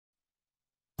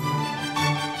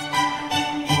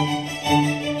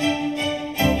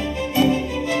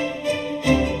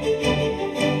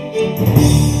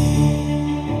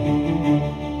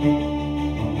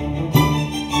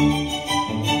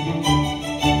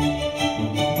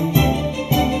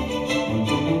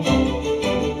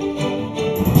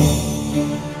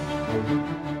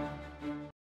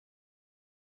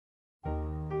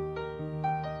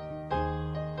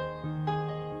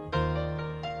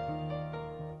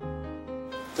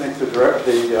thank the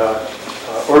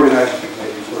organizing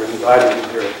committee for inviting me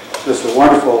here. This is a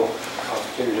wonderful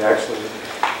opportunity, actually,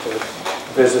 to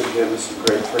visit again with some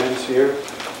great friends here.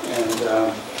 And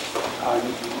I'm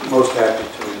most happy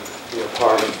to be a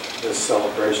part of this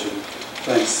celebration.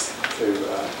 Thanks to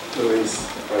Luis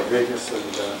Rodriguez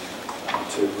and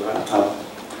to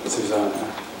Susanna.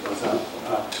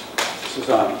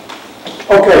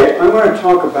 Okay, I'm going to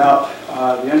talk about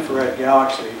the infrared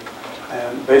galaxy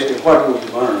and basically what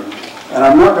we've learned. And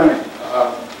I'm not going to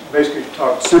basically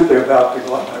talk simply about the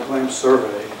glimpse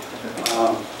survey.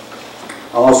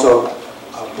 I'll also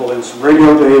pull in some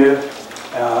radio data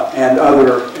and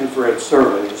other infrared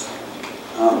surveys.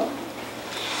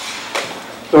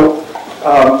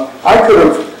 I could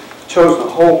have chosen a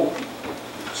whole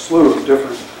slew of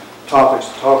different topics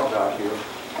to talk about here.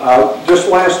 Just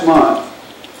last month,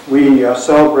 we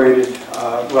celebrated,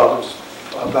 well, there's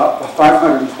about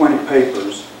 520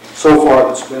 papers so far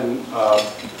that's been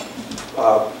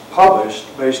published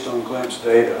based on glimpse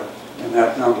data, and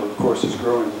that number, of course, is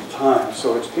growing with time,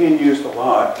 so it's being used a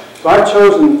lot. So I've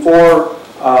chosen 4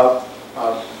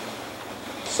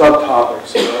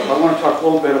 subtopics. I want to talk a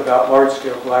little bit about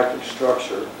large-scale galactic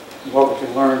structure and what we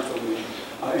can learn from the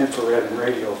infrared and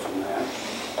radio from that.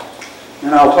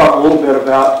 And I'll talk a little bit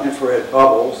about infrared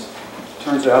bubbles. It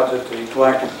turns out that the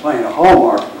galactic plane, a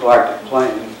hallmark of the galactic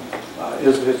plane,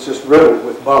 is that it's just riddled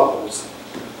with bubbles.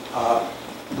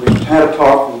 We had a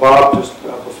talk from Bob just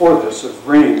before this of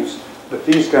rings, but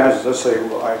these guys, as I say,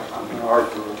 well, I'm going to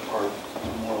argue, are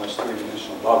more or less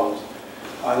 3-dimensional bubbles.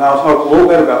 And I'll talk a little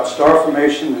bit about star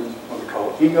formation and what we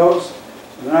call egos.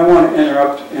 And then I want to end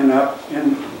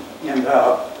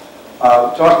up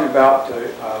talking about the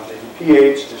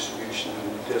pH distribution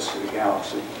in the disk of the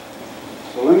galaxy.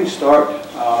 So let me start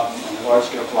on the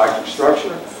large-scale galactic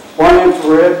structure. One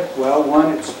infrared, well,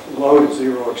 one, it's low to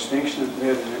zero extinction of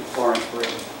mid and far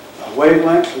infrared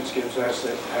wavelengths, which gives us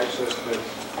access to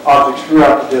objects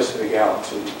throughout the disk of the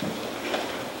galaxy.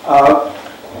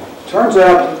 Turns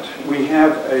out that we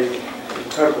have an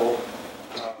incredible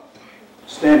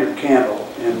standard candle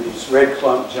in these red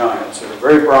clump giants that are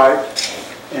very bright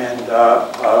and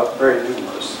very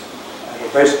numerous.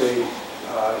 They're basically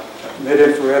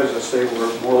mid-infrared, as I say,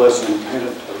 we're more or less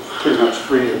independent, pretty much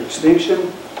free of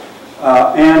extinction.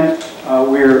 And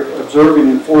we're observing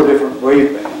in 4 different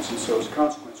wave bands, and so as a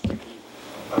consequence, we can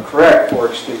correct for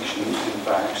extinction, in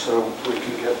fact. So we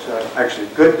can get actually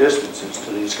good distances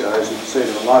to these guys, and say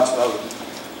there are lots of them.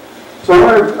 So I'm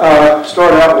going to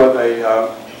start out with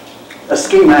a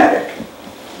schematic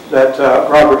that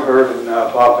Robert Hurd and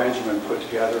Bob Benjamin put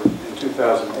together in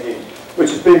 2008, which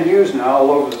has been used now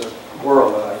all over the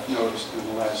world, that I've noticed in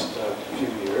the last few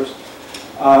years.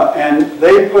 And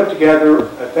they put together,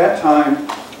 at that time,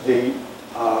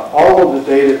 all of the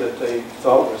data that they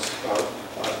thought was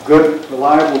good,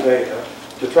 reliable data,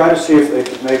 to try to see if they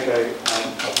could make a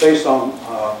face-on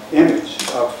image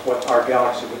of what our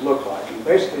galaxy would look like. And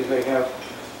basically, they have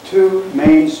 2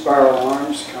 main spiral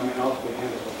arms coming off the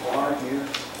end of the bar here,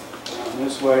 around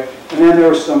this way. And then there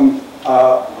are some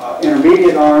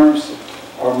intermediate arms,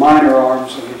 or minor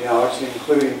arms in the galaxy,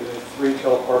 including the 3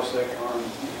 kiloparsec arm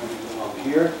coming along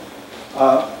here.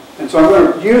 And so I'm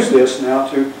going to use this now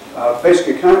to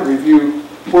basically kind of review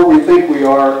where we think we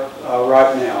are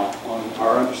right now on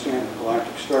our understanding of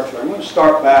galactic structure. I'm going to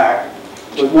start back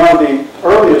with one of the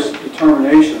earliest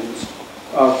determinations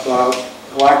of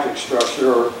galactic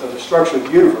structure, or the structure of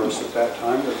the universe at that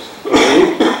time.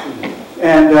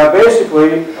 And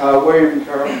basically, William and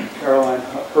Caroline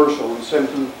Herschel in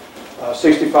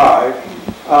 1765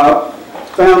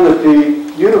 found that the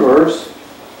universe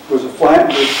was a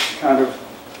flattened kind of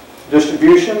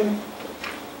distribution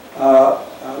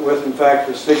with, in fact,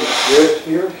 the Cygnus drift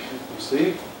here, you can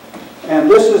see. And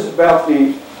this is about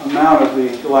the amount of the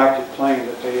galactic plane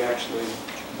that they actually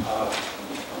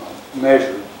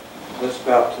measured. That's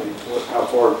about how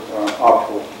far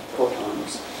optical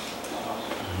photons,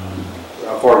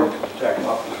 how far you can detect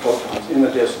optical photons in the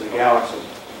disk of the galaxy.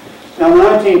 Now, in the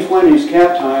 1920s,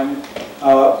 Kapteyn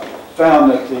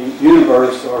found that the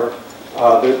universe, or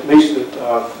at least the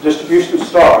distribution of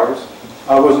stars,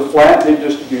 was a flattened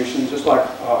distribution, just like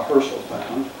Herschel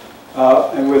found,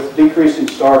 and with decreasing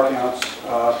star counts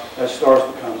as stars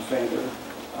become fainter,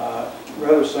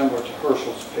 rather similar to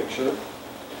Herschel's picture.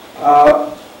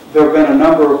 There have been a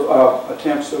number of other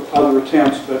attempts,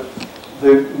 but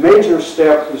the major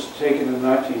step was taken in the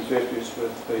 1950s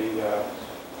with the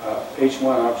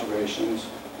H1 observations,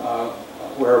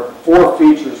 where 4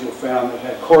 features were found that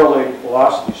had correlated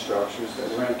velocity structures that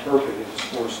were interpreted as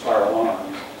 4 spiral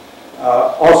arms.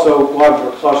 Also,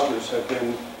 globular clusters have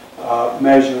been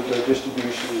measured their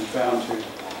distribution and found to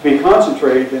be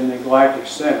concentrated in the galactic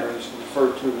center, is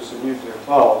referred to as the nuclear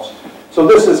bulge. So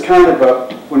this is kind of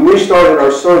a, when we started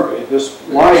our survey, this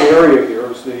light area here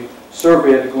is the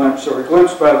survey at a glimpse. So a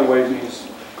glimpse, by the way, means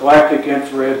Galactic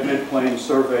Infrared Midplane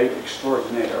Survey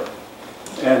Extraordinaire.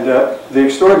 And the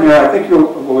extraordinary, I think you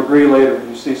will agree later when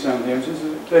you see some of the images,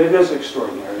 that it is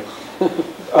extraordinary.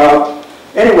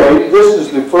 Anyway, this is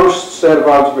the first set of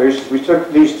observations. We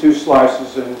took these two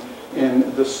slices, and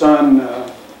the sun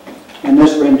in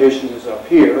this rendition is up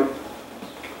here.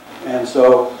 And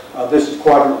so this is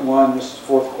quadrant 1, this is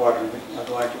fourth quadrant of the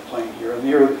galactic plane here. And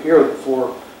here are the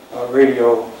 4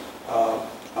 radio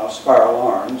spiral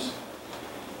arms.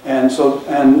 And so,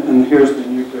 and here's the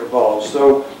nuclear bulge.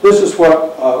 So this is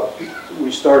what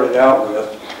we started out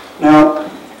with. Now,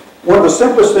 one of the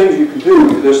simplest things you can do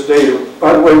with this data,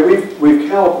 by the way,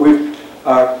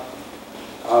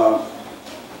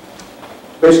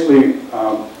 basically,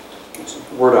 what's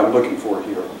the word I'm looking for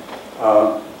here?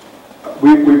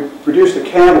 We produced a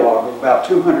catalog of about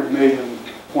 200 million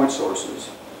point sources.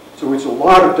 So it's a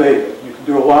lot of data. You can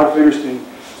do a lot of interesting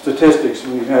statistics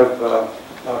when you have a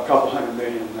couple hundred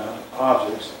million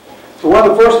objects. So one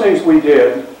of the first things we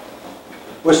did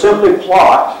was simply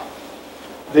plot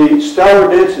the stellar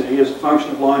density as a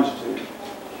function of longitude.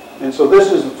 And so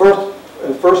this is the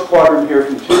first quadrant here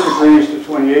from 2 degrees to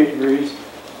 28 degrees,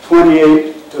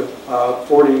 28 to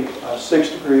 46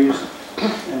 degrees,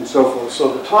 and so forth.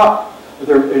 So the top,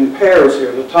 they're in pairs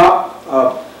here. The top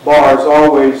bar is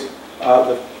always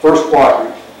the first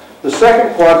quadrant. The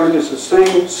second quadrant is the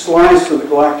same slice of the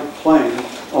galactic plane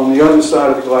on the other side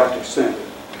of the galactic center.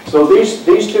 So these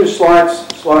two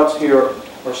slots here,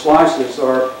 or slices,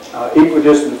 are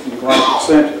equidistant from the galactic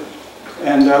center.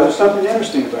 And there's something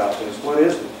interesting about this. What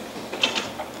is it?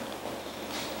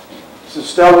 It's the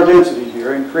stellar density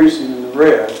here, increasing in the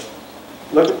red.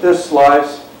 Look at this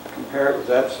slice, compare it with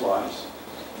that slice.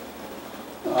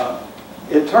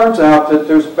 It turns out that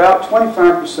there's about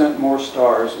 25% more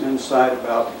stars inside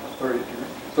about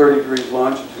 30 degrees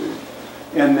longitude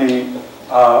in the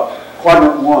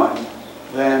quadrant 1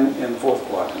 than in the fourth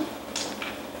quadrant.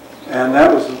 And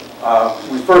that was,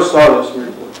 when we first saw this, we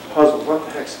were puzzled, what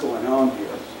the heck's going on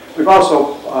here? We've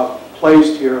also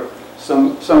placed here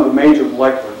some of the major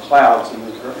molecular clouds in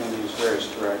these various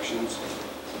directions.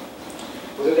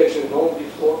 Was it actually known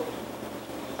before?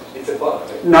 It's a bug,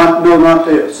 right? No, not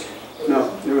this.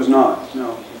 No, it was not.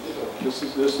 No, this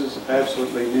is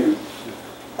absolutely new.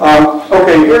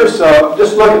 Okay, here's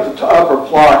just look at the upper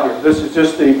plot here. This is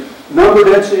just the number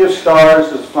density of stars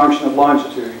as a function of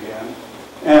longitude again,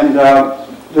 and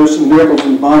there's some wiggles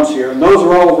and bumps here, and those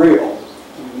are all real.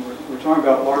 I mean, we're talking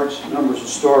about large numbers of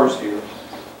stars here.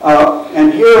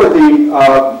 And here are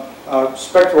the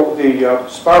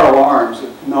spiral arms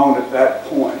known at that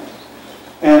point.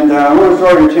 And I want to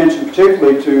draw your attention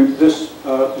particularly to this,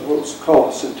 what was called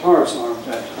the Centaurus arm at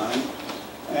that time.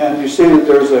 And you see that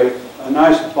there's a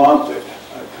nice bump that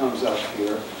comes up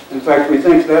here. In fact, we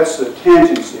think that's the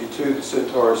tangency to the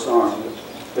Centaurus arm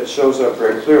that shows up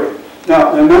very clearly.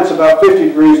 Now, and that's about 50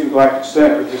 degrees in the galactic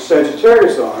center. The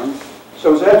Sagittarius arm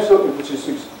shows absolutely, which is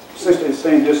essentially the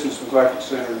same distance from galactic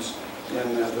centers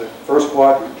in the first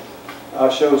quadrant,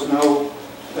 shows no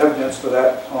evidence for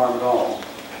that arm at all.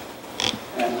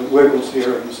 And the wiggles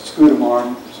here, and this is Scutum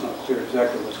arm. It's not clear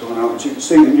exactly what's going on, but you can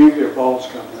see the nuclear bulge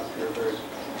coming up here very,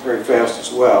 very fast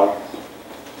as well.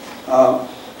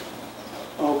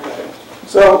 Okay,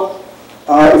 so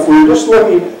if we're just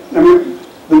looking, I mean,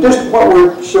 what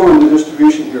we're showing the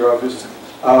distribution here of is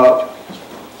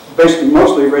basically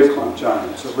mostly red clump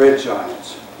giants, or red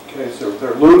giants. Okay, so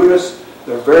they're luminous,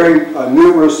 they're very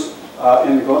numerous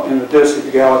in the disk of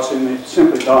the galaxy, and they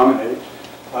simply dominate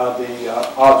the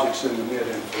objects in the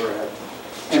mid-infrared.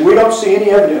 And we don't see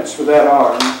any evidence for that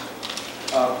arm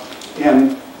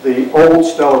in the old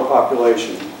stellar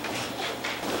population.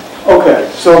 Okay,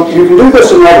 so you can do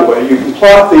this another way. You can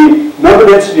plot the number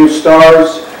density of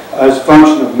stars as a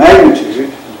function of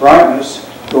magnitude, brightness,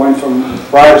 going from the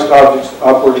brightest objects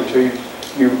upward until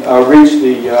you reach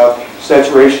the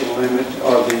saturation limit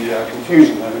or the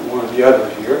confusion limit, one or the other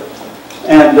here.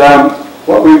 And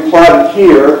what we've plotted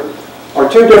here are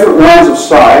two different lines of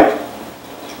sight,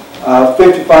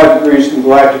 55 degrees from the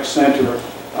galactic center.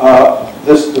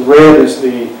 The red is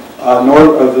the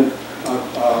north of the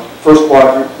first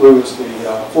quadrant, blue is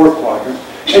the fourth quadrant.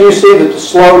 And you see that the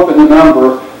slope and the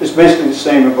number is basically the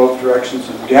same in both directions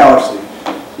of the galaxy.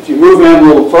 If you move in a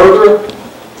little further,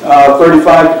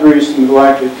 35 degrees from the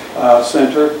galactic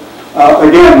center,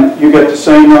 again, you get the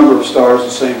same number of stars,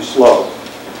 the same slope.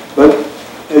 But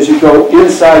as you go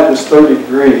inside this 30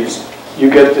 degrees, you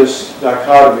get this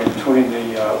dichotomy between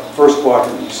the first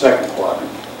quadrant and the second quadrant.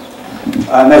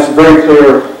 And that's a very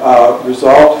clear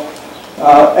result.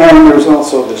 And there's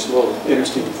also this little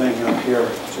interesting thing up here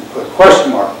to put a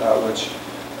question mark about, which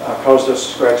caused us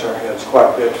to scratch our heads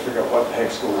quite a bit to figure out what the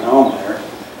heck's going on there.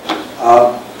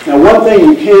 Now, one thing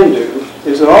you can do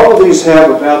is that all of these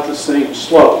have about the same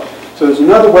slope. So there's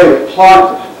another way to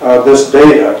plot this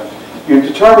data. You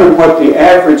determine what the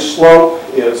average slope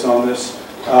is on this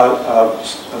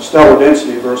stellar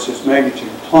density versus magnitude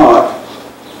plot.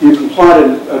 You can plot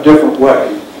it a different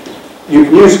way. You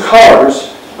can use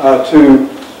colors to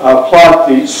plot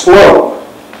the slope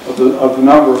of the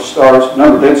number of stars,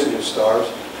 number density of stars,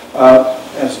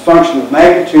 as a function of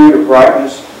magnitude or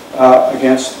brightness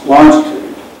against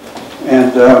longitude.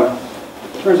 And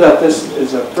it turns out this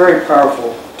is a very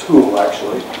powerful tool,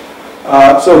 actually.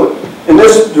 So in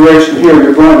this direction here,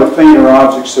 you're going to fainter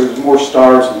objects, so there's more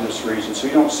stars in this region, so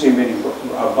you don't see many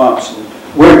bumps and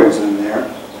wiggles in there.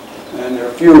 And there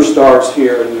are fewer stars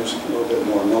here, and there's a little bit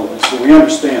more noise, so we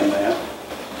understand that.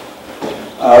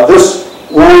 This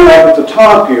line up at the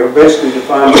top here basically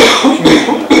defines the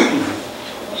diffusion.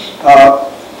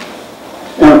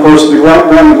 And of course,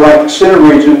 around the galactic center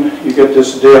region, you get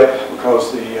this dip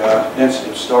because the density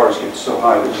of stars gets so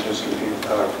high that we just compute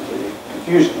the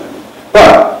diffusion limit.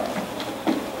 But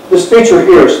this feature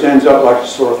here stands up like a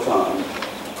sore thumb.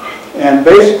 And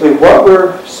basically what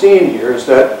we're seeing here is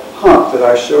that hump that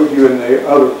I showed you in the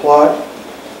other plot.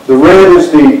 The red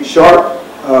is the sharp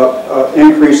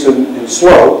increase in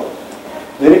slope.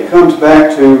 Then it comes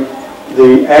back to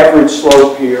the average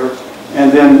slope here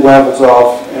and then levels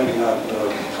off and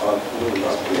blue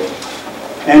up here.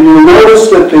 And you'll notice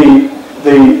that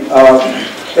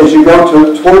as you go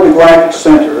toward the galactic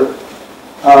center,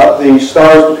 the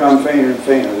stars become fainter and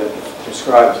fainter. That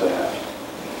describes that.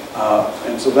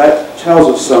 And so that tells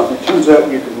us something. It turns out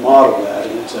you can model that,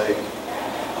 and it's a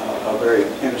very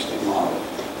interesting model.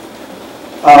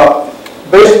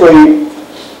 Basically,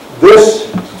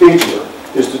 this feature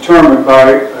is determined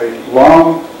by a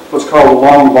long, what's called a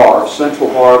long bar, a central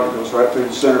bar that goes right through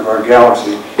the center of our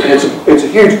galaxy. And it's a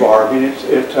huge bar. I mean,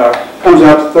 it comes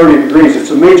out to 30 degrees.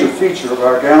 It's a major feature of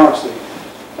our galaxy.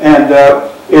 And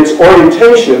its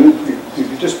orientation, you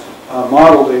can just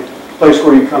model the place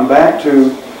where you come back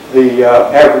to the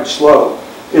average slope,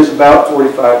 is about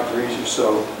 45 degrees or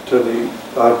so to the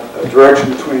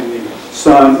direction between the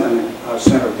sun and the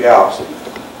center of the galaxy.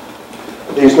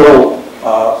 These little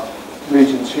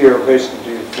regions here basically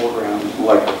do the foreground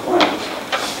molecular planets.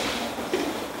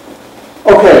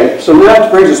 Okay, so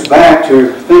that brings us back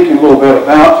to thinking a little bit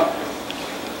about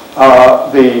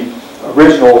the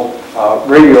original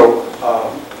radio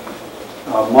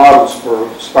models for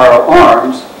spiral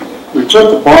arms. We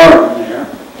put the bar in there,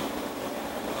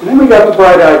 and then we got the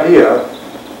bright idea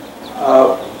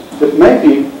that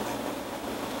maybe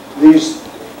these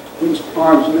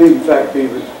arms may in fact be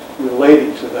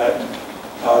related to that,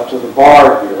 to the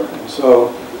bar here. And so,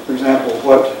 for example,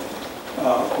 what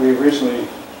we originally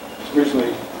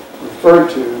referred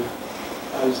to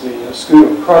as the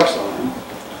scutum crux arm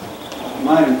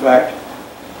might in fact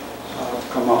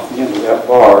come off the end of that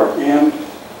bar, and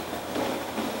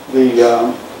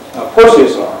the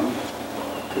Perseus arm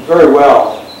could very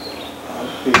well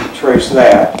be to trace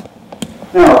that.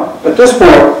 Now, at this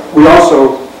point, we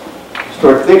also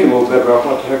started thinking a little bit about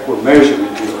what the heck we're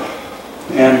measuring here.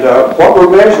 And what we're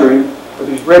measuring are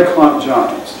these red clump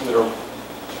giants that are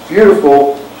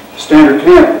beautiful standard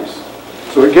candles.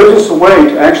 So it gives us a way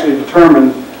to actually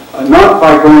determine, not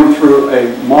by going through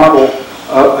a model,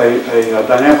 a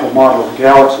dynamical model of the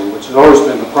galaxy, which has always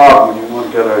been the problem when you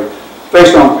want to get a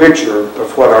face-on picture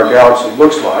of what our galaxy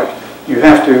looks like. You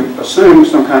have to assume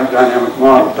some kind of dynamic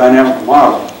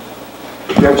model.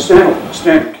 If you have a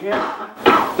standard candle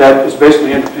that is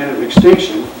basically independent of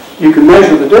extinction, you can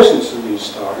measure the distance of these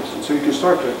stars, and so you can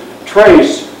start to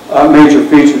trace major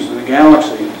features in the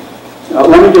galaxy.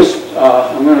 Let me just,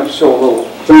 I'm going to show a little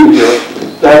thing here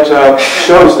that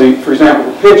shows for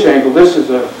example, the pitch angle. This is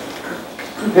a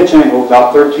pitch angle of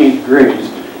about 13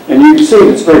 degrees, and you can see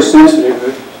it's very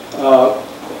sensitive.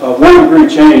 1 degree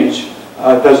change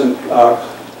doesn't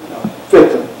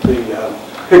fit the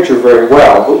picture very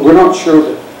well, but we're not sure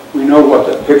that we know what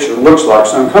that picture looks like.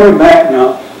 So I'm coming back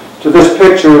now to this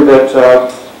picture that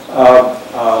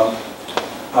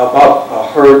Bob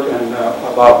Hurt and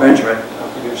Bob Benjamin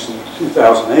produced in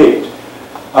 2008,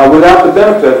 without the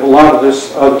benefit of a lot of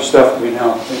this other stuff we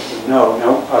now think we know.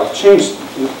 Now, I've changed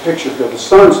the picture because the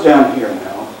sun's down here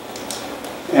now.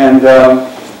 And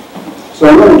so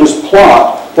I'm going to just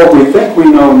plot what we think we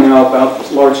know now about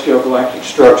this large-scale galactic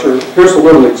structure. Here's a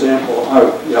little example.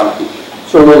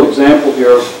 show a little example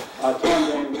here of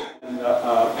Tom Damon and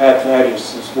Pat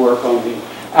Thaddeus' work on the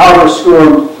outer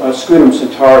Scutum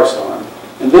Centaurus arm.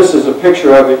 And this is a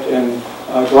picture of it in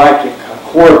galactic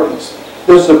coordinates.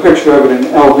 This is a picture of it in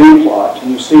LV plot.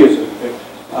 And you see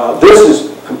this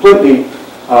is completely,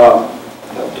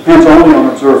 depends only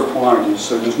on observed quantities,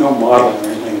 so there's no modeling or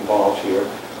anything involved here.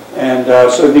 And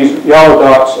so these yellow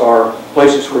dots are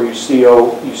places where you see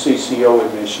CO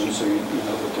emissions, so you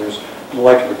know that there's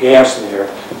molecular gas there.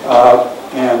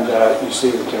 And you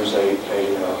see that there's a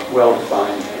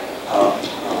well-defined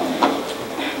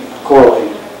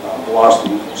correlated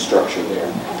velocity structure there.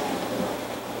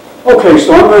 Okay,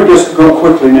 so I'm going to just go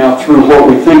quickly now through what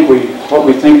we think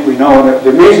we know. And the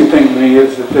amazing thing to me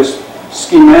is that this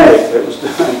schematic that was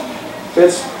done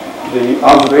fits the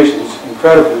observations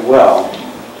incredibly well.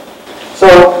 So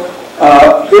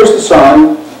here's the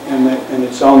sun, and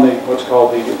it's on the what's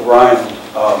called the Orion.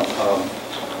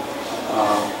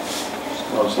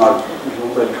 Well, it's not. We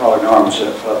don't really call it an arm. It's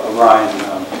Orion.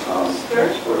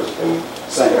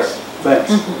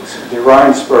 Thanks. The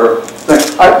Orion spur.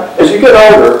 As you get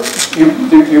older,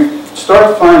 you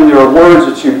start to find there are words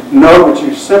that you know, but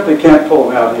you simply can't pull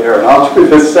them out of the air. And I'll do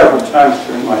this several times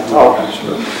during my talk, I'm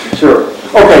sure.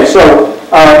 Okay, so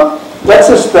let's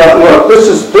just look.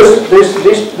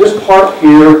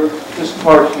 This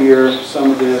part here,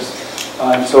 some of this,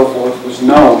 and so forth was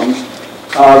known.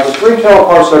 The 3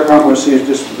 kiloparsec arm we see has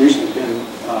just recently been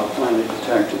finally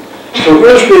detected. So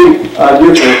here's the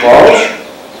nuclear bulge.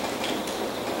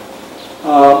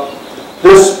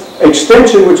 This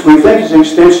extension, which we think is an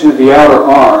extension of the outer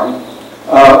arm,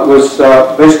 was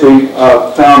basically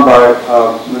found by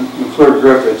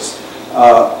McClure-Griffiths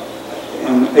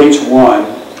in H1.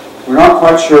 We're not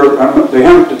quite sure. They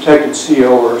haven't detected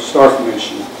CO or star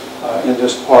formation in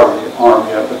this part of the arm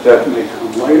yet, but that may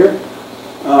come later.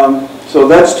 So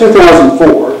that's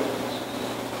 2004.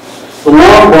 The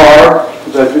long bar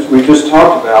that we just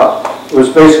talked about was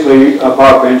basically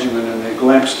Bob Benjamin and the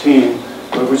Glimpse team,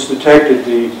 which detected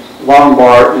the long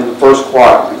bar in the first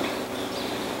quadrant.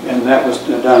 And that was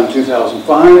done in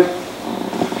 2005.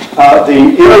 The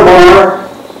inner bar,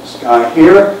 this guy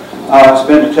here, has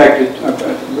been detected,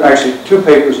 actually 2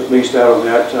 papers at least out of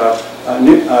that,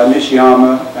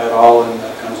 Nishiyama et al. And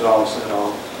Gonzalez et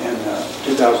al. In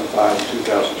 2005 and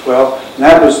 2012. And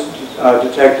that was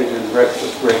detected in red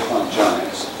clump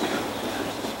giants.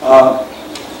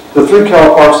 The 3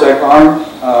 kiloparsec arm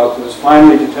was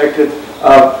finally detected.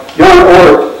 Jan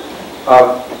Oort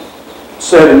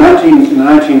said in the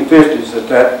 1950s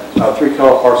that 3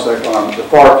 kiloparsec arm, the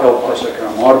far kiloparsec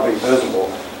arm, ought to be visible.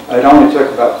 It only took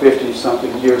about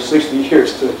 50-something years, 60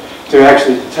 years to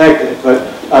actually detect it. But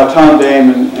Tom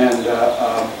Damon and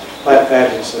Pat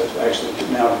Thaddeus have actually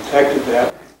now detected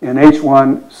that in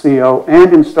H1 CO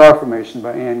and in star formation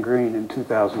by Ann Green in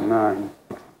 2009.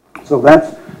 So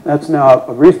that's now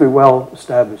a reasonably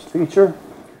well-established feature.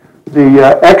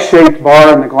 The X-shaped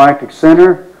bar in the galactic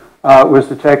center was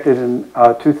detected in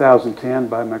 2010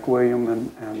 by McWilliam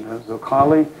and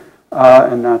Zoccali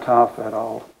and Nataf et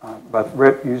al.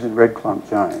 Using red clump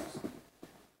giants.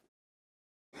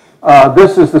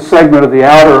 This is the segment of the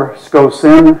outer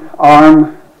SCO-SYN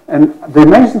arm. And the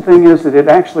amazing thing is that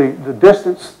the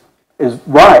distance is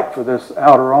right for this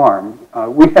outer arm.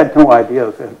 We had no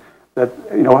idea that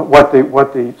what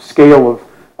the scale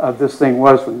of this thing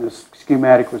was when this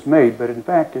schematic was made, but in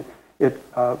fact it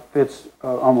fits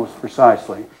almost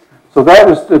precisely. So that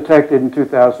was detected in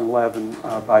 2011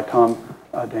 by Tom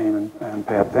Damon and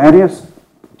Pat Thaddeus.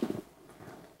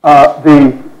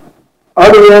 The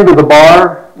other end of the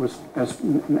bar has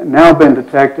now been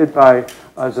detected by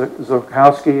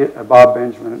Zokowski, Bob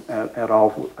Benjamin et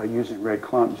al. Using red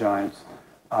clump giants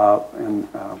and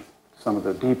some of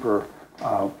the deeper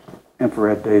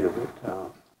infrared data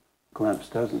that Glimpse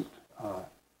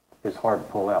is hard to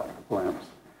pull out for Glimpse.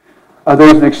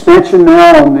 There's an extension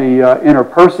now on the inner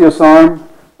Perseus arm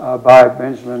by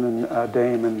Benjamin and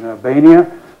Dame and Bania,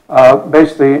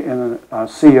 basically in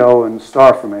CO and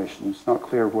star formation. It's not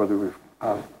clear whether we've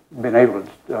been able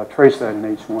to trace that in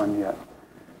H1 yet.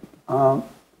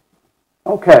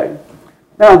 Okay,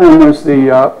 now then there's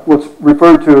the what's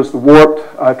referred to as the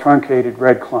warped truncated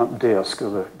red clump disk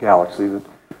of the galaxy that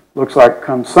looks like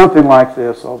comes something like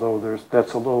this, although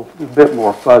that's a bit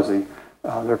more fuzzy.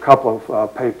 There are a couple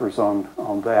of papers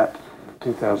on that,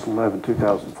 2011,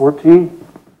 2014.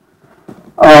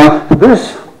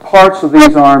 This parts of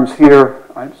these arms here,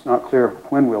 it's not clear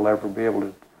when we'll ever be able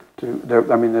to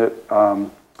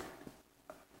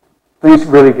things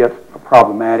really get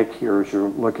problematic here as you're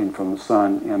looking from the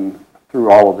sun and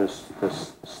through all of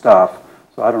this stuff.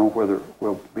 So So I don't know whether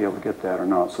we'll be able to get that or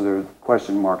not. So there are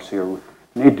question marks here. We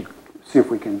need to see if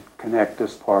we can connect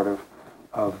this part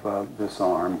of this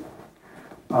arm.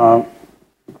 Okay,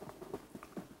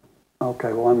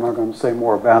 well, I'm not going to say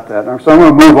more about that. So I'm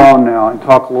going to move on now and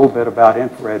talk a little bit about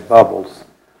infrared bubbles.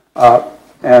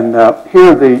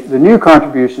 Here the new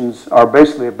contributions are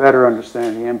basically a better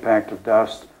understanding of the impact of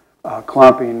dust,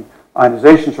 clumping,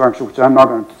 ionization structure, which I'm not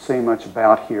going to say much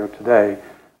about here today.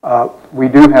 We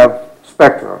do have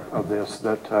spectra of this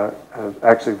that are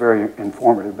actually very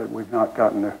informative, but we've not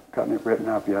gotten it written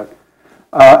up yet,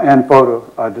 and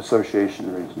photo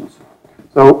dissociation reasons.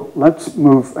 So let's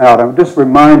move out. I'll just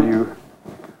remind you,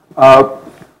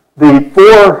 the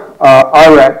four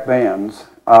IRAC bands,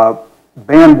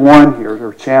 band 1 here,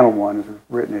 or channel 1, as we've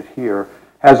written it here,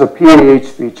 has a PAH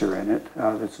feature in it.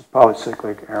 This is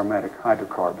polycyclic aromatic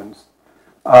hydrocarbons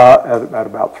at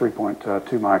about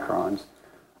 3.2 microns.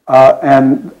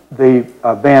 And the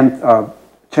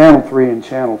channel 3 and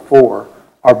channel 4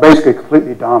 are basically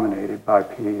completely dominated by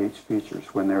PAH features.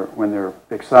 When they're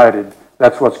excited,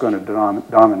 that's what's going to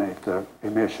dominate the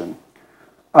emission.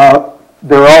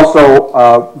 There are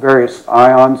also various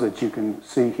ions that you can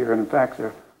see here. And in fact,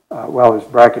 there's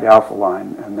bracket alpha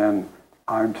line, and then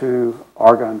iron 2,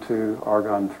 argon 2,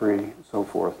 argon 3, and so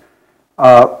forth.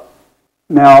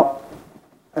 Now,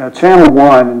 channel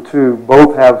 1 and 2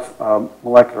 both have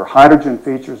molecular hydrogen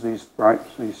features. These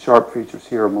sharp features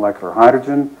here are molecular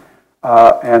hydrogen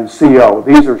and CO.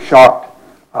 These are shocked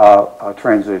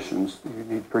transitions. You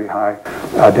need pretty high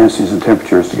densities and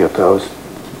temperatures to get those.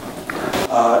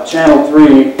 Channel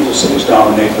 3 is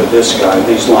dominated by this guy.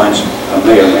 These lines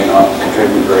may or may not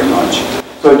contribute very much.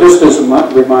 So just as a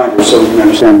reminder, so you can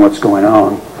understand what's going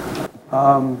on.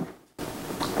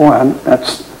 Boy,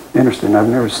 that's interesting. I've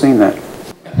never seen that.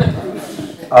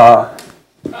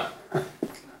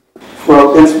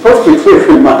 Well, it's perfectly clear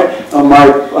on my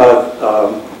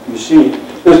machine.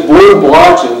 This blue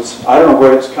blotches, I don't know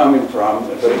where it's coming from,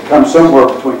 but it comes somewhere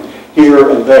between here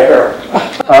and there.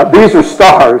 These are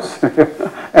stars,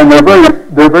 and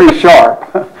they're very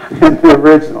sharp in the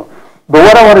original. But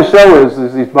what I want to show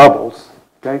is these bubbles,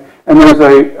 okay? And there's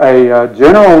a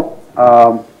general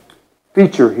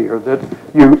feature here that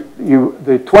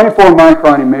the 24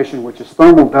 micron emission, which is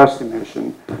thermal dust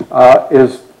emission,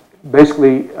 is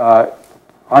basically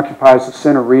occupies the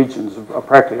center regions of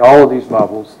practically all of these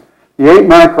bubbles. The 8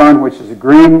 micron, which is a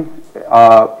green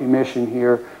emission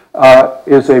here,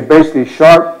 is a basically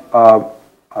sharp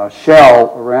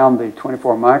shell around the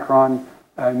 24 micron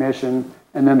emission,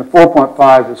 and then the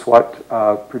 4.5 is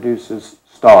what produces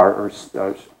star, or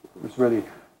is really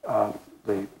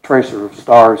the tracer of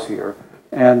stars here.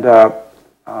 And as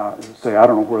I say, I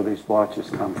don't know where these blotches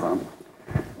come from.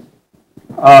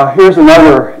 Here's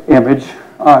another image.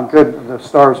 Good, the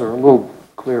stars are a little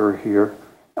clearer here.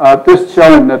 This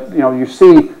showing that you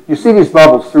see these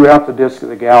bubbles throughout the disk of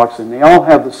the galaxy, and they all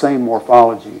have the same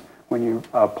morphology when you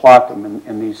plot them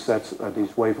in these sets of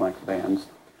these wavelength bands.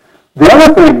 The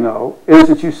other thing, though, is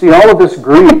that you see all of this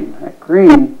green. That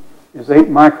green is 8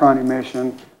 micron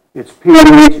emission. It's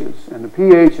PAHs, and the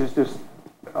PAHs just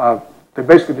they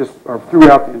basically just are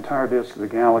throughout the entire disk of the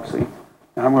galaxy.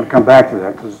 And I'm going to come back to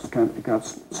that because it's got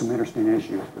some interesting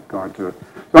issues with regard to it.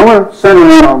 So I'm going to center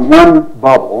in on one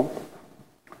bubble.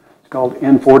 It's called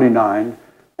N49.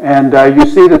 And you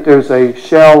see that there's a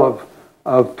shell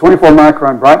of 24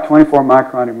 micron, bright 24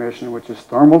 micron emission, which is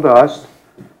thermal dust.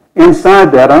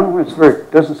 Inside that,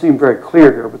 it doesn't seem very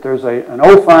clear here, but there's an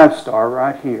O5 star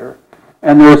right here.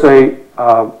 And there's a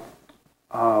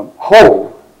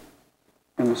hole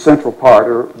in the central part,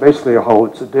 or basically a hole.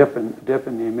 It's a dip in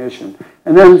the emission.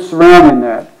 And then surrounding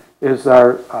that is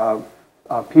our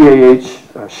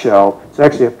PAH shell. It's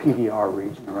actually a PDR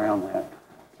region around that.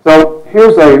 So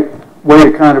here's a way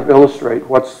to kind of illustrate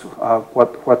what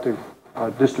the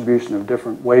distribution of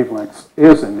different wavelengths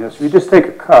is in this. You just take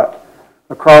a cut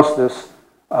across this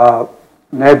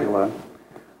nebula.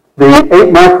 The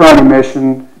 8 micron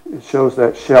emission, it shows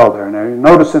that shell there. Now you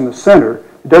notice in the center,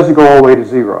 it doesn't go all the way to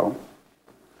 0.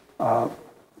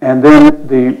 And then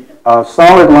the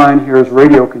solid line here is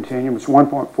radio continuum. It's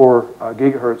 1.4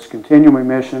 gigahertz continuum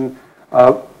emission,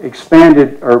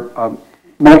 expanded or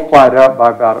multiplied up by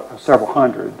about several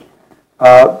hundred.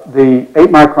 The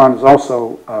 8 micron is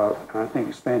also, I think,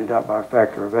 expanded up by a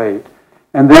factor of 8.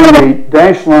 And then the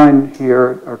dashed line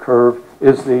here, or curve,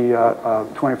 is the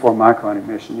 24 micron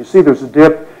emission. You see there's a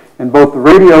dip in both the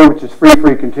radio, which is free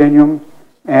continuum,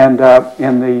 and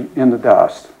in the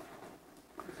dust.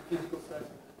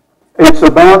 It's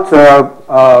about,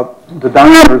 the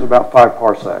diameter is about 5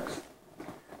 parsecs.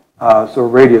 So a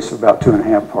radius of about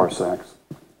 2.5 parsecs.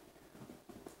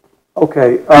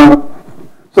 Okay,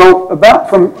 so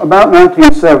from about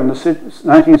 1977,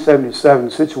 the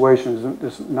situation is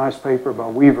this nice paper by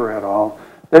Weaver et al.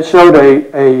 That showed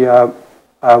a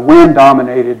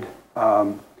wind-dominated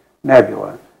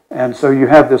nebula. And so you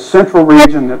have this central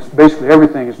region that's basically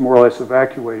everything is more or less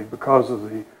evacuated because of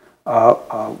the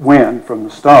wind from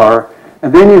the star.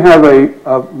 And then you have a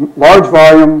large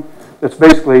volume that's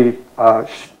basically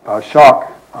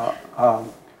shock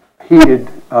heated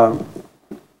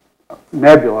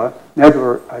nebular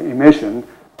emission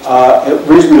at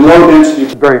reasonably low density,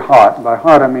 very hot. And by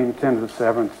hot, I mean 10 to the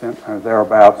 7th, or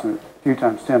thereabouts, and a few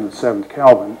times 10 to the 7th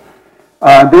Kelvin.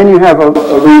 Then you have a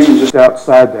region just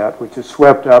outside that, which is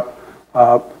swept up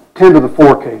 10 to the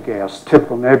 4K gas,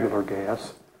 typical nebular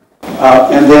gas.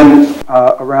 And then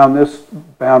around this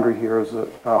boundary here is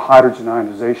a hydrogen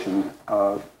ionization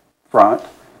front,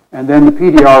 and then the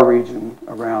PDR region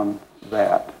around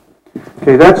that.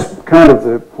 Okay, that's kind of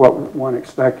what one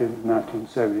expected in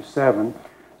 1977.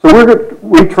 So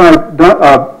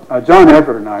John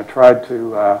Everett and I tried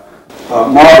to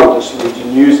model this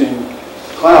region using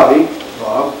cloudy,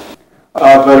 but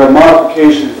a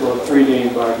modification for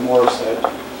 3D by Morissette.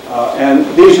 And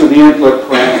these are the input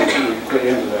parameters that we put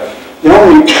into that. The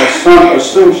only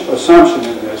assumption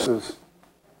in this is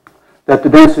that the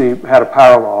density had a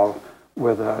power law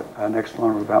with an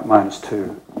exponent of about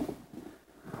 -2.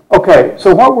 Okay,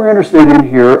 so what we're interested in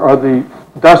here are the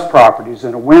dust properties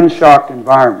in a wind-shocked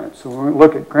environment. So we're going to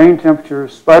look at grain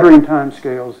temperatures, sputtering time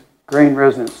scales, grain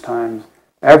resonance times,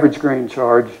 average grain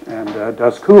charge, and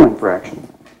dust cooling fraction.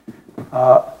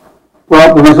 Well,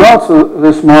 the results of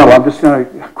this model, I'm just going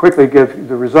to quickly give you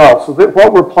the results. So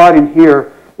what we're plotting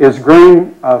here is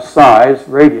grain size,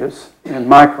 radius, in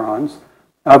microns,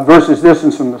 versus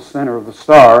distance from the center of the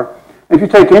star. If you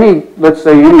take any, let's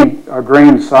say any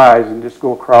grain size and just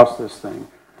go across this thing,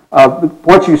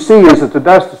 what you see is that the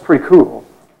dust is pretty cool.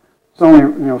 It's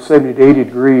only 70 to 80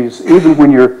 degrees, even when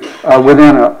you're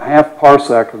within a half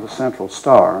parsec of the central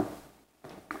star.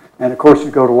 And of course,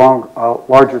 you go to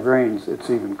larger grains, it's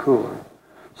even cooler.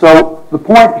 So the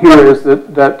point here is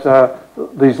that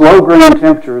these low grain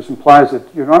temperatures implies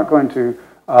that you're not going to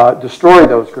destroy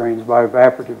those grains by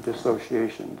evaporative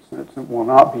dissociations. It will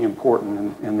not be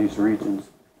important in these regions.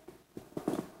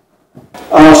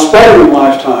 Sputtering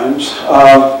lifetimes,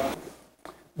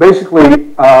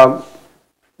 basically,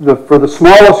 for the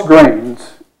smallest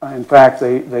grains, in fact,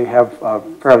 they have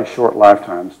fairly short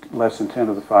lifetimes, less than 10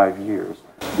 to the 5 years.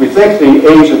 We think the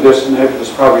age of this nebula is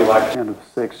probably like 10 to the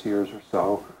 6 years or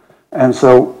so. And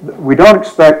so we don't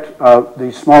expect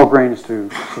these small grains to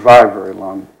survive very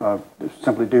long,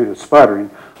 simply due to sputtering.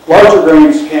 Larger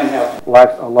grains can have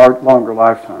longer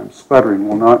lifetimes. Sputtering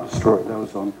will not destroy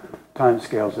those on time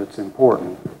scales that's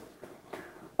important.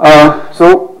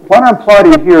 So what I'm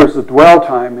plotting here is the dwell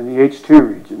time in the H2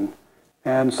 region.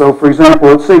 And so, for example,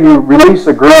 let's say you release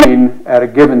a grain at a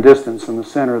given distance from the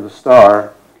center of the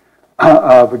star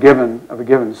of a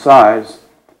given size.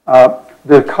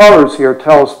 The colors here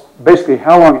tell us basically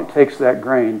how long it takes that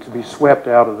grain to be swept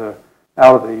out of the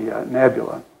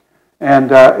nebula. And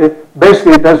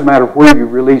basically it doesn't matter where you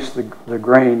release the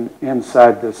grain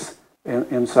inside this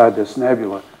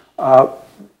nebula.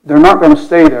 They're not going to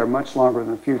stay there much longer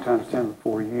than a few times 10 to the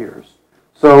 4 years.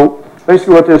 So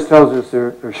basically what this tells us,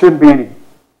 there shouldn't be any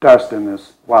dust in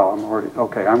this. Wow, I'm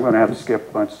going to have to skip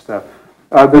a bunch of stuff.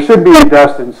 There shouldn't be any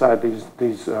dust inside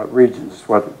these regions, is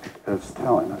what it's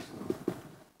telling us.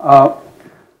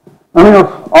 Let me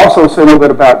also say a little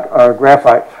bit about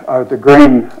graphite, the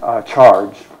grain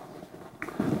charge.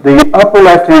 The upper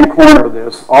left-hand corner of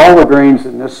this, all the grains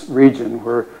in this region,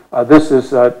 where this is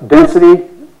density,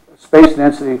 space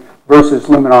density versus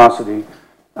luminosity.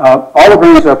 All the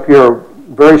grains up here are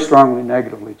very strongly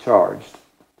negatively charged.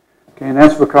 Okay, and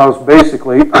that's because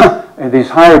basically in these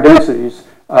higher densities,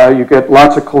 you get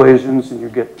lots of collisions and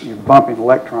you're bumping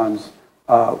electrons.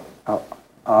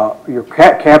 You're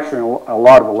capturing a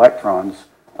lot of electrons.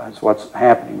 Is what's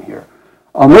happening here.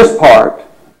 On this part,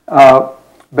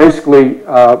 basically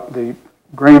the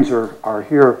grains are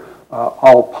here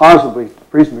all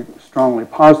reasonably strongly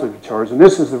positively charged, and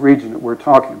this is the region that we're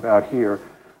talking about here.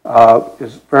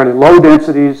 Is fairly low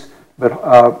densities, but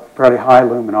fairly high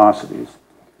luminosities.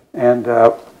 And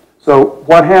so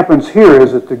what happens here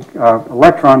is that the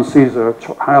electron sees a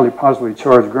highly positively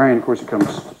charged grain. Of course, it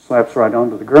slaps right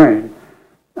onto the grain.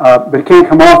 But it can't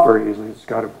come off very easily. It's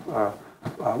got to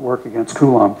work against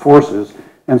Coulomb forces.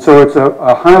 And so it's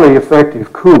a highly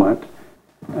effective coolant.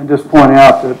 And just point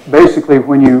out that basically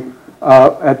when you,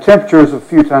 at temperatures of a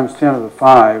few times 10 to the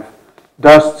 5,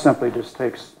 dust simply just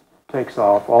takes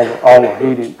off. All the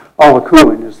heating, all the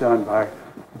cooling is done by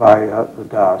the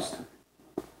dust.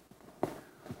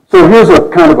 So here's a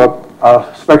kind of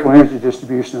a spectral energy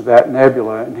distribution of that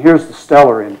nebula, and here's the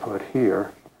stellar input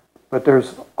here. But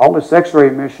there's all this X-ray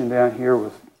emission down here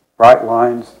with bright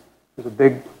lines. There's a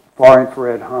big far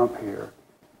infrared hump here.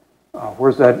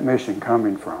 Where's that emission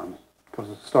coming from? Because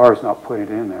the star is not putting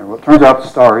it in there. Well, it turns out the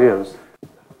star is.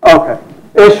 Okay,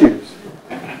 issues.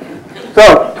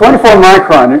 So 24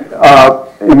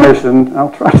 micron emission.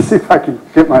 I'll try to see if I can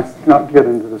not get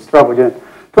into this trouble again.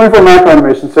 24 micron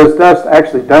emission says dust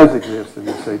actually does exist in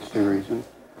this H2 region.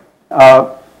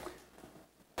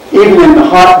 Even in the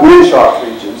hot wind shock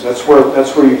regions, that's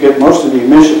where you get most of the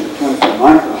emission at 24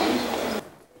 microns.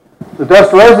 The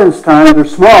dust residence times are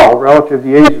small relative to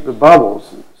the age of the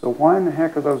bubbles. So why in the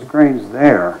heck are those grains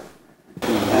there?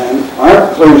 And our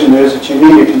conclusion is that you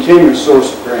need a continuous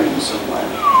source of grains somewhere.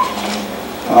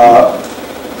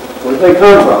 Where do they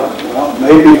come from? Well,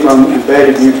 maybe from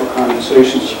embedded neutral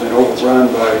condensations that have been overrun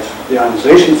by the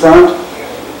ionization front.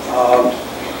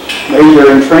 Maybe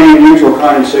they're entrained neutral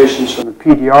condensations from the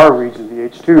PDR region, the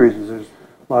H2 regions. There's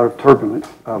a lot of turbulent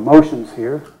motions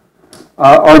here.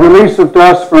 Or release of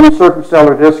dust from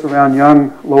circumstellar disk around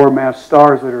young lower mass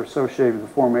stars that are associated with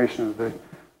the formation of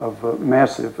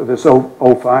this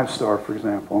O5 star, for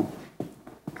example,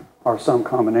 or some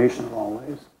combination of all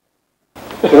these.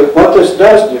 But what this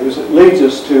does do is it leads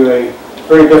us to a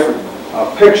very different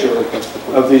picture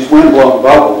of these wind-blown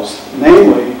bubbles,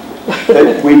 namely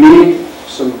that we need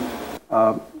some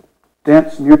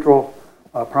dense, neutral,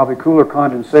 probably cooler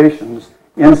condensations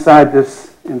inside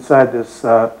this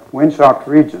wind-shocked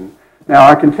region. Now,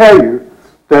 I can tell you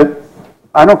that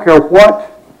I don't care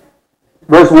what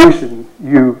resolution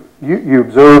you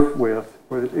observe with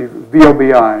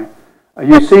VOBI,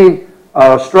 you see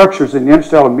structures in the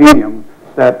interstellar medium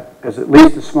that is at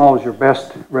least as small as your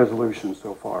best resolution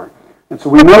so far. And so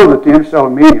we know that the interstellar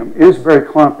medium is very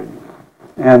clumpy.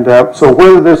 And so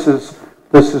whether this is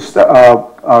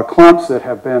clumps that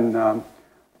have been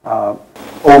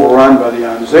overrun by the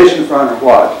ionization front or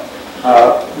what,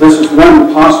 this is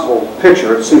one possible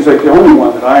picture. It seems like the only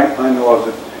one that I know of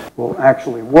that will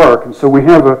actually work. And so we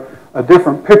have a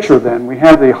different picture then. We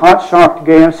have the hot shocked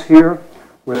gas here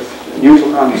with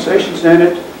neutral condensations in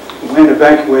it, the wind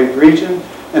evacuated region,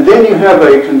 and then you have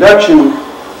a conduction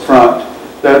front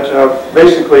that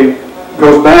basically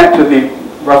goes back to the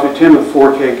roughly 10 to the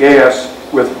 4K gas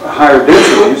with higher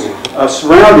densities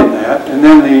surrounding that, and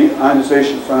then the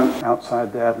ionization front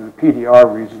outside that and the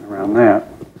PDR region around that.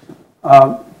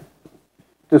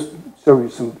 Just show you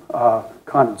some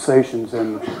condensations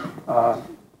in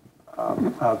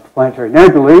planetary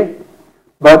nebulae.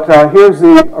 But here's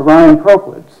the Orion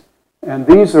proplyds. And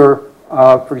these are,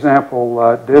 for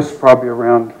example, disks probably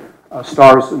around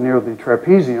stars near the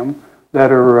trapezium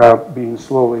that are being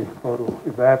slowly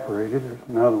photo-evaporated. There's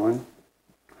another one.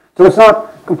 So it's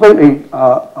not completely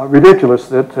ridiculous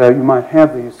that you might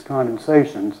have these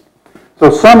condensations. So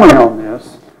summary on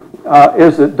this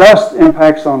is that dust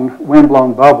impacts on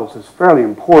wind-blown bubbles is fairly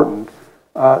important.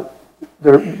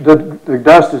 The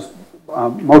dust is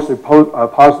mostly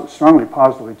strongly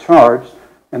positively charged,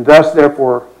 and thus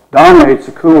therefore dominates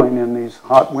the cooling in these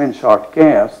hot wind-shocked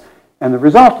gas. And the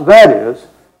result of that is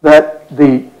that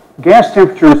the gas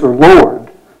temperatures are lowered,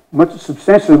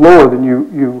 substantially lower than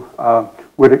you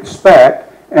would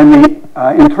expect, and the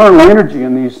internal energy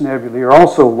in these nebulae are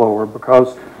also lower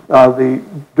because the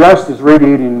dust is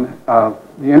radiating the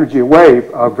energy away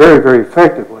very, very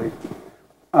effectively.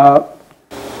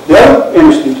 The other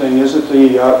interesting thing is that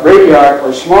the radii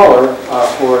are smaller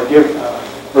for a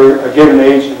given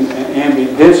age and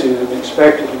ambient density than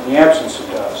expected in the absence of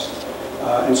dust.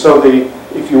 And so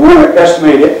if you want to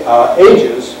estimate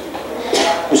ages,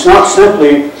 it's not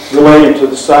simply related to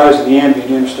the size of the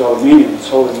ambient interstellar medium that's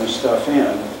holding this stuff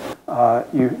in.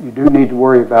 You do need to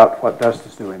worry about what dust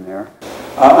is doing there.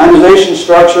 Ionization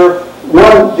structure,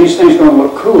 these things are going to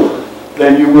look cooler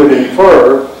than you would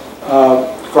infer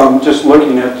from just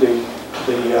looking at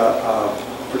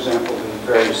for example, the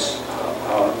various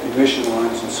emission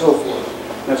lines and so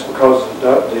forth. That's because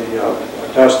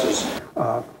the dust is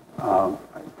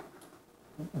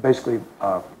basically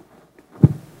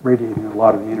radiating a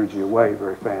lot of the energy away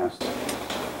very fast.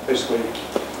 Basically,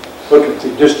 look at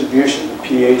the distribution of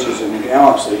pHs in the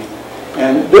galaxy.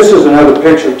 And this is another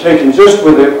picture taken just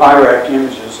with the IRAC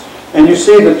images. And you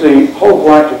see that the whole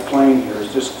galactic plane here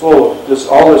is just full of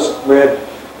all this red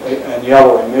and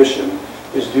yellow emission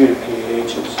is due to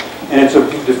pHs. And it's a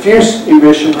diffuse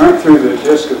emission right through the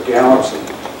disk of the galaxy.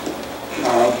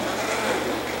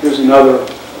 Here's another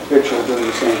picture doing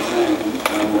the same thing.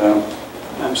 And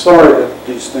I'm sorry that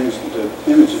these things, the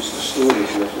images distorted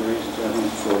here for reasons I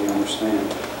don't fully understand.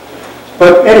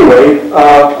 But anyway,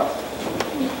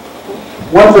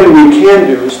 one thing we can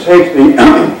do is take the,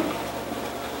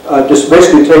 just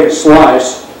basically take a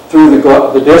slice through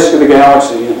the disk of the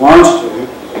galaxy in longitude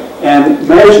and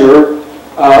measure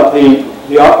the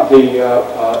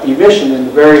emission in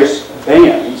the various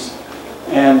bands.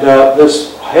 And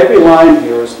this heavy line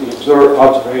here is the observed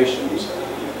observations.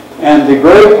 And the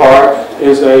gray part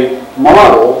is a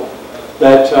model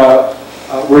that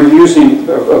we're using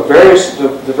the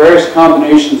various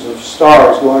combinations of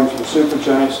stars going from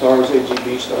supergiant stars,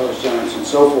 AGB stars, giants, and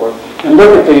so forth, and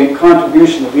look at the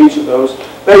contribution of each of those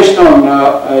based on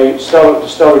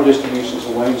stellar distributions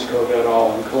of Wainscoat et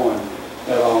al. And Cohen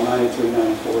et al. 93,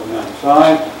 94,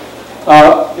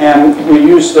 95. And we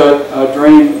used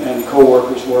Drain and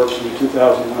co-workers' work from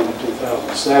 2001 to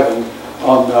 2007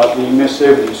 on the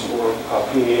emissivities for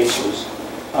PAHs.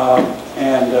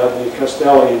 And the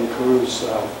Castelli and Cruz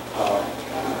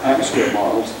atmosphere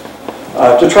models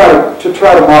to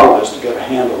try to model this, to get a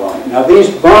handle on it. Now these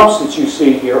bumps that you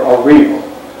see here are real.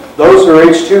 Those are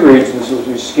H2 regions as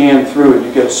we scan through, and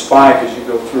you get a spike as you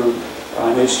go through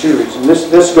an H2 region.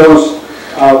 This goes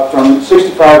from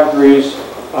 65 degrees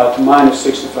to minus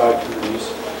 65 degrees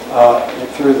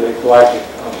through the galactic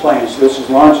plane. So this is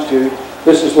longitude.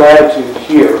 This is latitude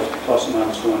here, plus or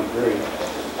minus 1 degree.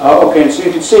 Okay, and so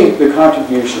you can see the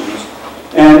contributions.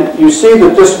 And you see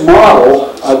that this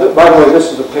model, by the way,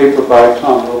 this is a paper by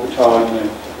Tom Robitaille and the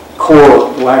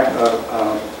core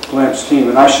GLAMPS team.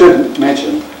 And I should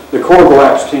mention, the core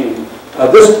GLAMPS team,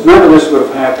 none of this would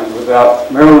have happened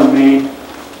without Marilyn Mead,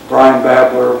 Brian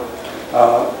Babler.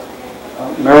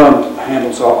 Marilyn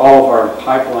handles all of our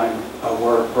pipeline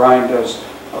work. Brian does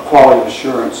quality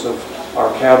assurance of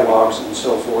our catalogs and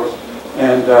so forth.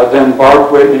 And then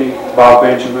Barb Whitney, Bob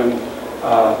Benjamin,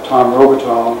 Tom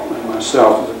Robitaille, and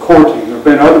myself as a core team. There have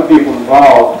been other people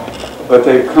involved, but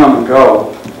they've come and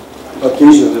go. But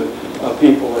these are the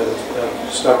people that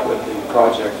have stuck with the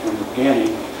project from the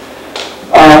beginning.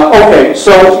 Okay,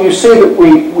 so you see that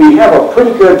we have a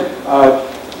pretty good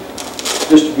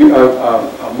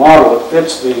model that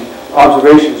fits the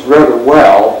observations rather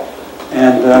well.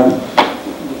 And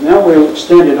now we'll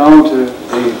extend it on to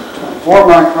the 4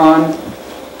 micron,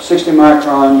 60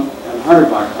 micron, and 100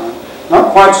 micron.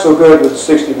 Not quite so good with the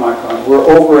 60 micron. We're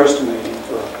overestimating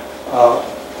for,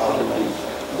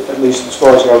 at least as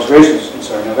far as the observations is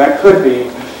concerned. Now that could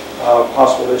be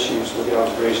possible issues with the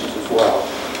observations as well.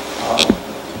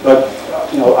 But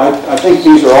I think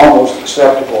these are almost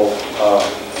acceptable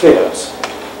fits.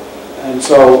 And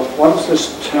so what does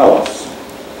this tell us?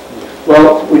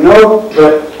 Well, we know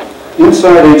that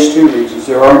inside H2 regions,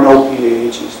 there are no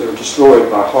PAHs. They're destroyed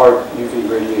by hard UV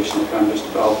radiation, which I'm just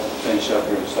about to finish up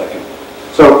here in a second.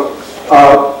 So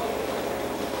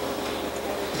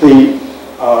the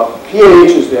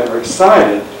PAHs then are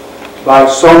excited by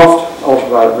soft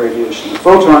ultraviolet radiation, the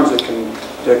photons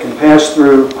that can pass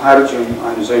through hydrogen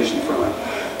ionization from it.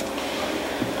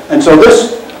 And so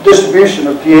this distribution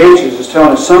of PAHs is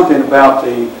telling us something about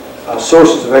the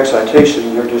sources of excitation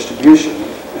in their distribution.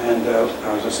 And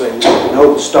as I say, we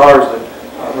know the stars that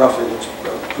roughly what's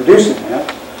producing that.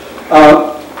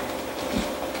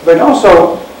 But it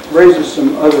also raises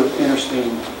some other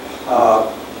interesting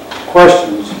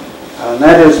questions. And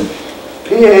that is,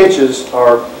 PAHs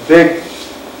are big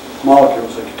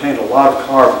molecules that contain a lot of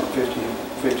carbon,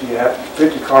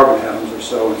 50 carbon atoms or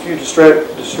so. If you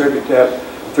distribute that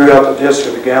throughout the disk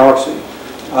of the galaxy,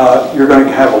 you're going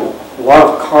to have a lot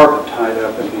of carbon tied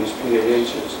up in these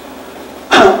PAHs.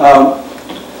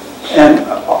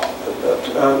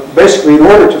 Basically, in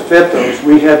order to fit those,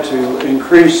 we had to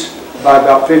increase by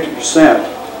about 50%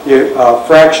 the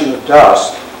fraction of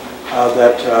dust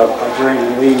that Drain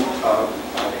and Lee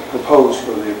proposed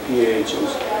for the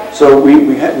PAHs. So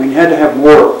we had to have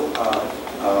more,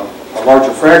 a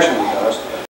larger fraction of dust.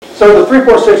 So the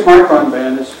 346 micron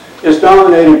band is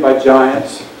dominated by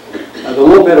giants, a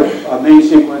little bit of main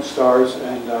sequence stars,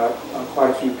 and quite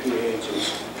a few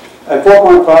PAHs. At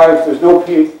 4.5, there's no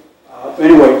P.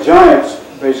 Anyway, giants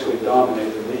basically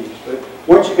dominate these. But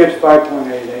once you get to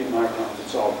 5.88 microns,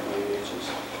 it's all PAHs.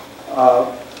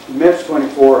 MIPS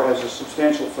 24 has a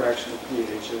substantial fraction of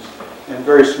PAHs and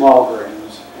very small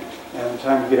grains. And by the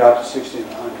time you get out to 60 and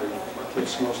 100,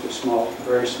 it's mostly small,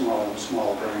 very small and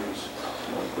small grains.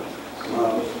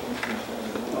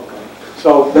 Okay.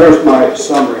 So there's my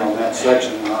summary on that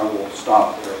section, and I will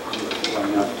stop there. We're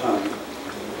running out of time.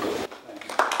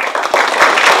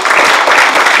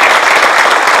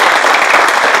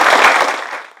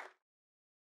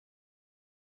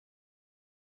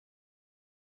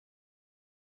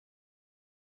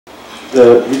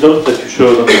 The results that you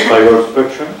showed on the spiral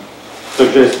spectrum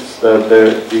suggests that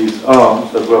these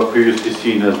arms that were previously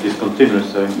seen as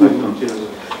discontinuous are in fact continuous.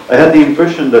 I had the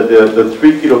impression that the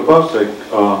 3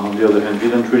 kiloparsec arm, on the other hand,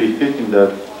 didn't really fit in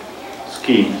that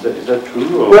scheme. Is that true?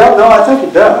 Or? Well, no, I think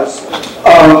it does.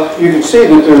 You can see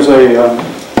that there's a,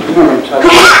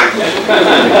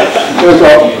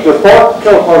 the 4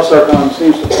 kiloparsec arm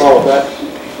seems to follow that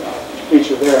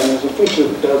feature there, and there's a feature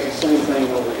that does the same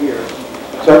thing over here.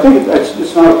 So I think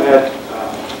it's not a bad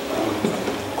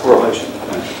correlation.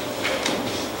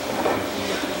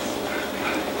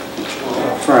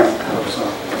 Frank, I'm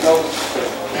sorry.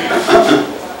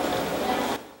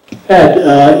 Ed,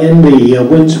 in the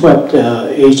windswept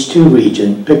H2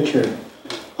 region picture,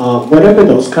 whatever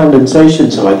those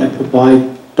condensations are that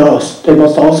provide dust, they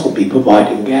must also be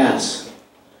providing gas.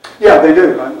 Yeah, they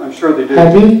do. I'm sure they do.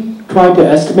 Have you tried to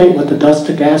estimate what the dust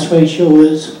to gas ratio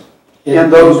is in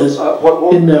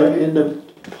the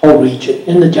whole region,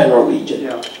 in the general region?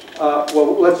 Yeah.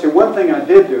 Well, let's see. One thing I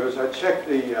did do is I checked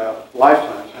the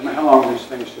lifetimes. I mean, how long these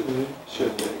things should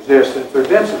exist. If they're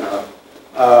dense enough,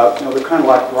 they're kind of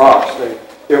like rocks.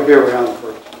 They'll be around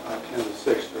for 10 to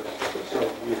 6 or so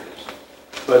years.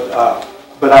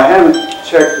 But I haven't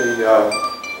checked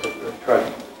tried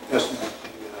to estimate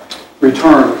the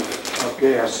return of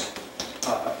gas.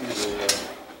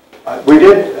 We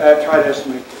did try to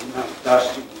estimate the amount of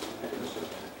dust. It was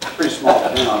a pretty small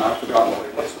amount. I've forgotten what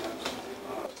it was.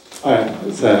 Hi,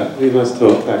 it's really nice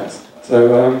talk, thanks.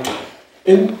 So,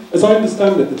 as I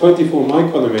understand it, the 24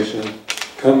 micron emission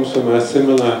comes from a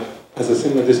similar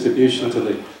distribution to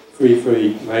the free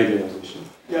radio emission.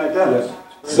 Yeah, it does. Yeah.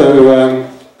 So,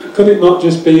 could it not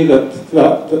just be that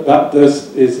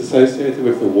dust is associated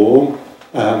with the warm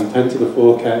 10 to the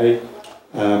 4K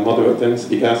moderate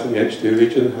density gas in the H2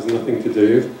 region? It has nothing to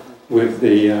do with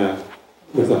the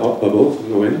hot bubble from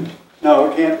the wind?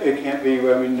 No, it can't be.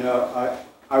 I mean,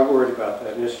 I worried about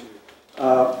that issue.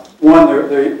 One,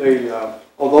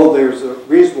 although there's a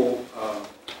reasonable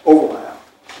overlap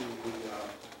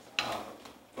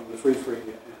from the free and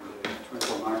the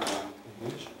 24 micron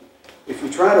emission. If you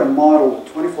try to model the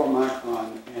 24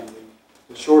 micron and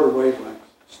the shorter wavelength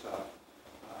stuff,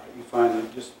 you find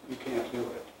that you can't do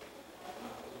it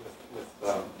with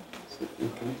the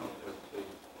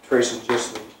tracing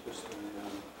just the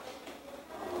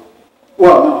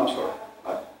well, no, I'm sorry.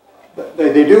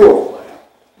 They do overlap,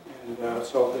 and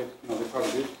so they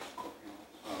probably do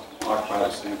occupy the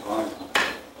same volume of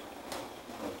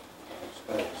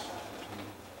space.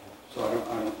 So I don't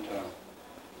think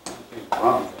it's a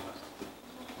problem.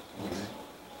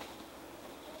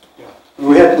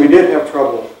 Yeah, we did have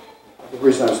trouble. The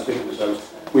reason I was speaking is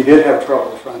we did have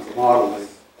trouble trying to model the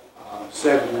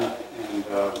 7 and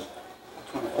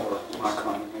 24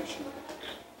 micron emission.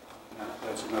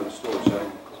 That's another story I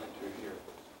won't go into here.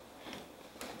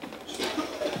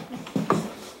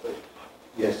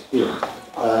 Yes, here.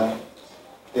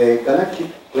 A galactic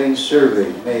plane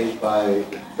survey made by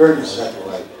the Fermi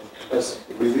satellite has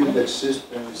revealed the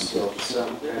existence of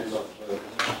some kind of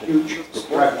huge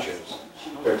structures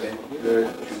perpendicular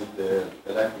to the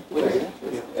galactic plane.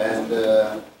 And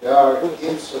there are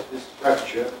hints of this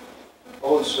structure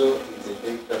also in the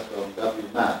data from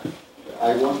WMAP.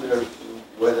 I wonder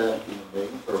whether in the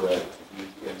infrared you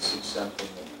can see something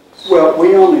like this. Well,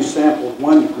 we only sampled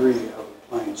 1 degree of the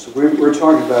plane, so we're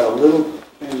talking about a little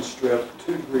thin strip,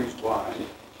 2 degrees wide,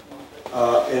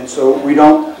 and so we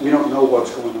don't know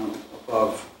what's going on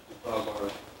above our,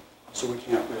 so we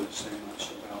can't really say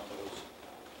much about those.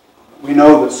 We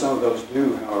know that some of those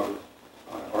do, however,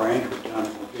 are anchored down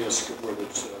in the disk where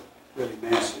there's a really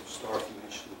massive star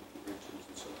formation